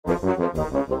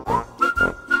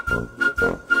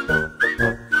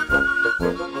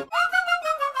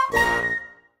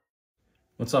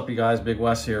What's up, you guys? Big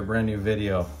Wes here, brand new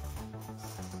video.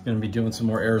 Gonna be doing some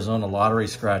more Arizona lottery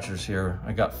scratchers here.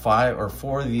 I got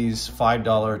 4 of these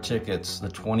 $5 tickets, the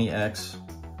 20X.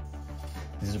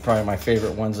 These are probably my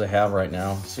favorite ones I have right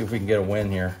now. Let's see if we can get a win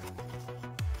here.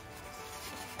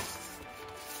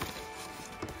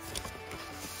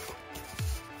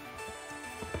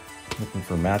 Looking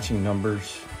for matching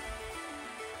numbers.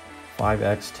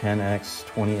 5X, 10X,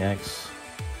 20X.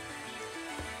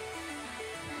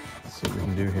 Let's see what we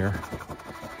can do here.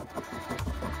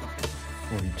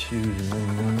 42 is a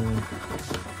winning number.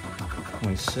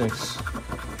 26,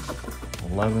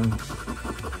 11,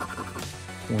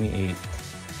 28,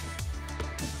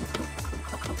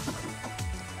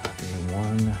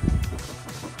 81,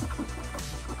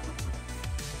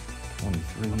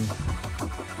 23,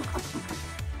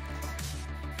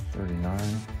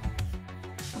 39,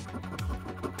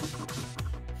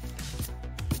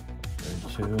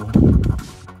 32,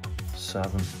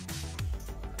 7,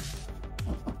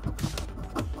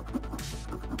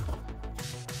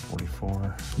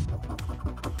 44,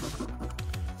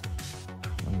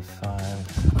 25,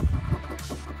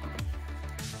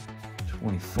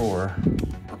 24,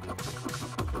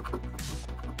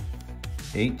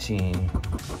 18,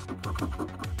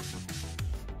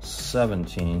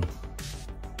 17,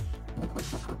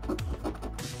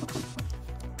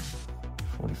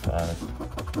 45,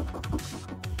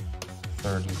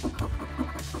 30,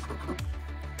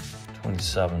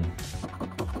 27,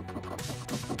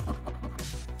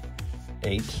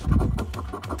 8,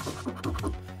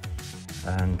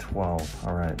 and 12.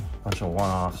 All right, bunch of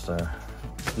one-offs there.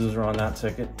 Loser on that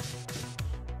ticket.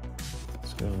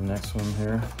 Let's go to the next one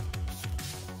here.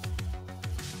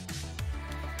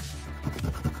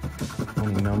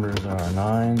 Winning numbers are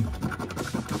 9,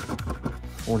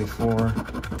 44,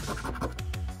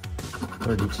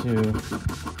 32,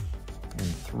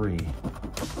 and 3.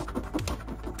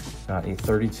 Got a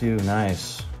 32,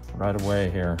 nice, right away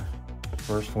here.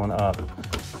 First one up.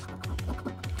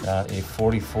 Got a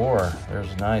 44,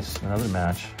 there's nice, another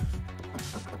match.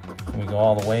 Can we go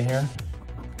all the way here?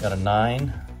 Got a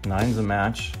 9, 9's a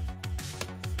match.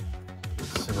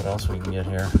 Let's see what else we can get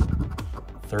here.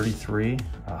 33,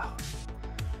 oh.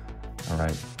 All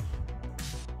right,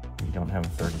 we don't have a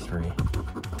 33,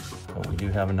 but we do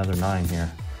have another 9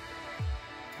 here.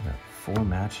 We got 4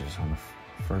 matches on the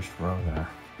first row there.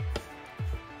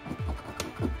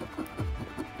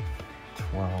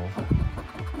 12,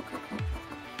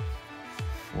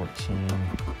 14,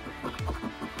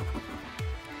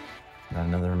 got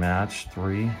another match,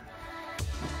 3, got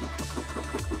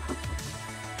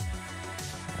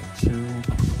 2,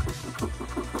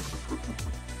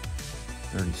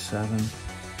 37,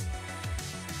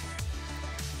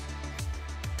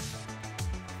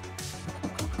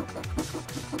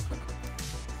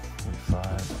 45,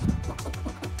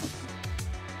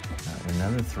 got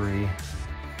another 3,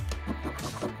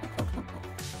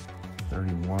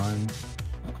 31,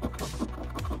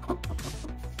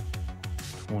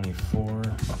 24,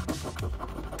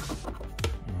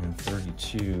 and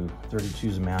 32. 32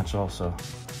 is a match also.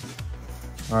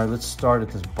 All right, let's start at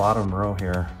this bottom row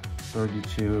here.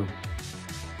 32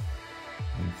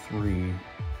 and 3.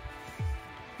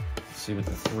 Let's see what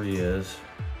the 3 is.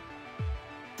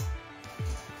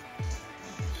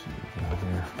 Let's see what we got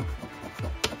here.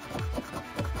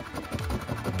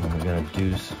 And we got a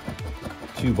deuce.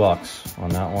 $2 on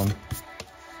that one.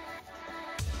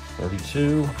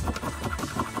 32.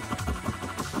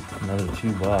 Another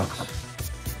 $2. Got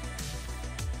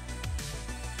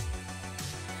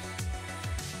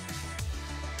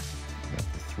the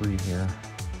 3 here.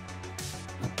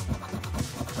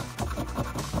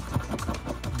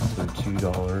 Another $2.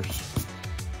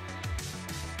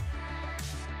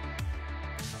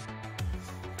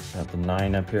 Got the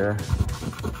 9 up here.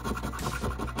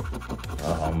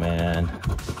 Oh man.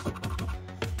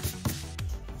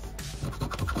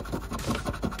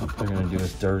 They're gonna do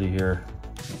us dirty here.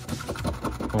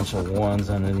 Bunch of 1s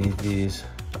underneath these.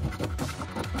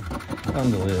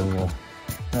 Unbelievable.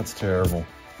 That's terrible.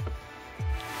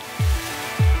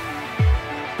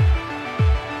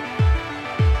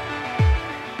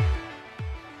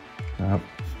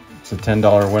 It's a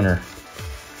 $10 winner.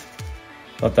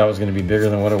 Thought that was gonna be bigger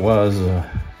than what it was.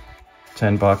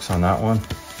 $10 on that one.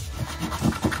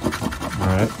 All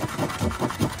right.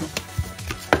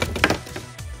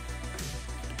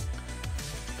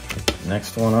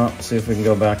 Next one up, see if we can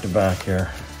go back to back here.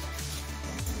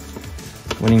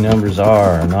 Winning numbers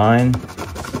are 9,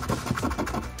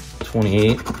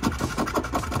 28,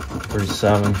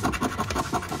 37,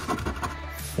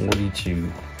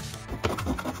 42.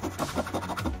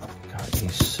 Got a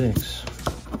 6,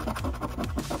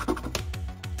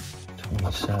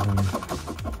 27,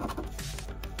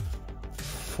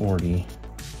 40,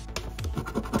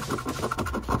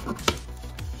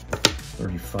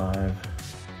 35,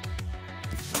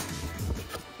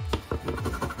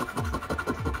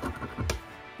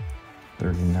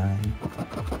 39,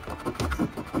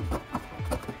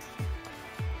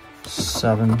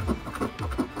 7,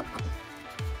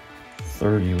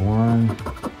 31,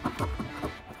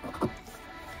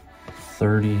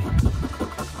 30,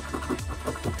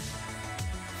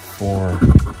 4,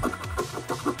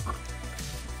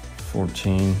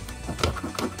 14,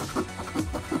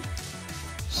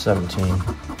 17,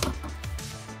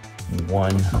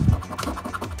 1,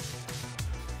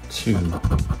 2,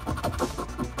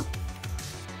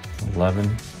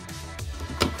 11,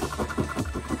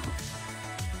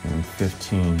 and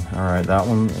 15. All right, that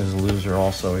one is a loser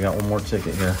also. We got one more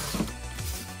ticket here.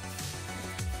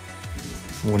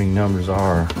 Winning numbers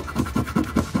are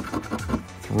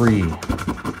 3,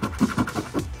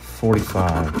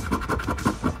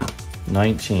 45,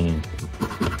 19,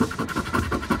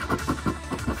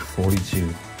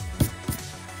 42.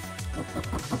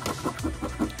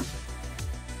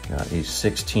 Got a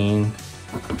 16,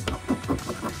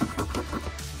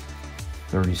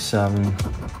 37.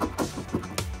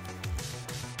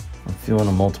 I'm feeling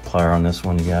a multiplier on this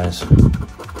one, you guys.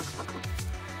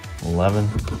 11,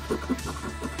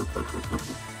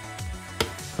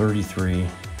 33,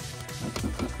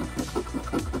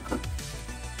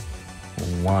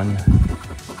 1,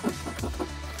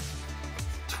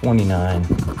 29,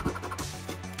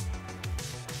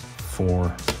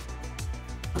 4,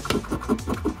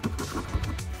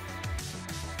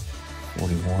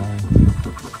 41,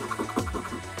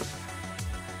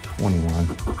 21,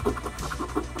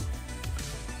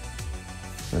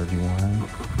 31,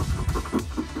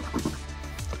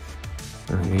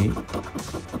 38,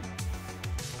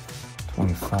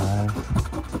 25,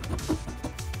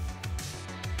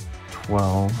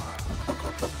 12,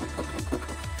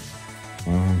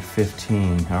 and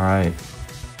 15. All right,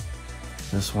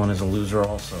 this one is a loser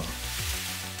also.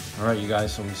 All right, you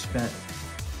guys, so we spent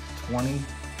 20 and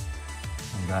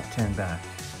got 10 back.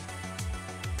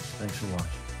 Thanks for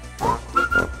watching.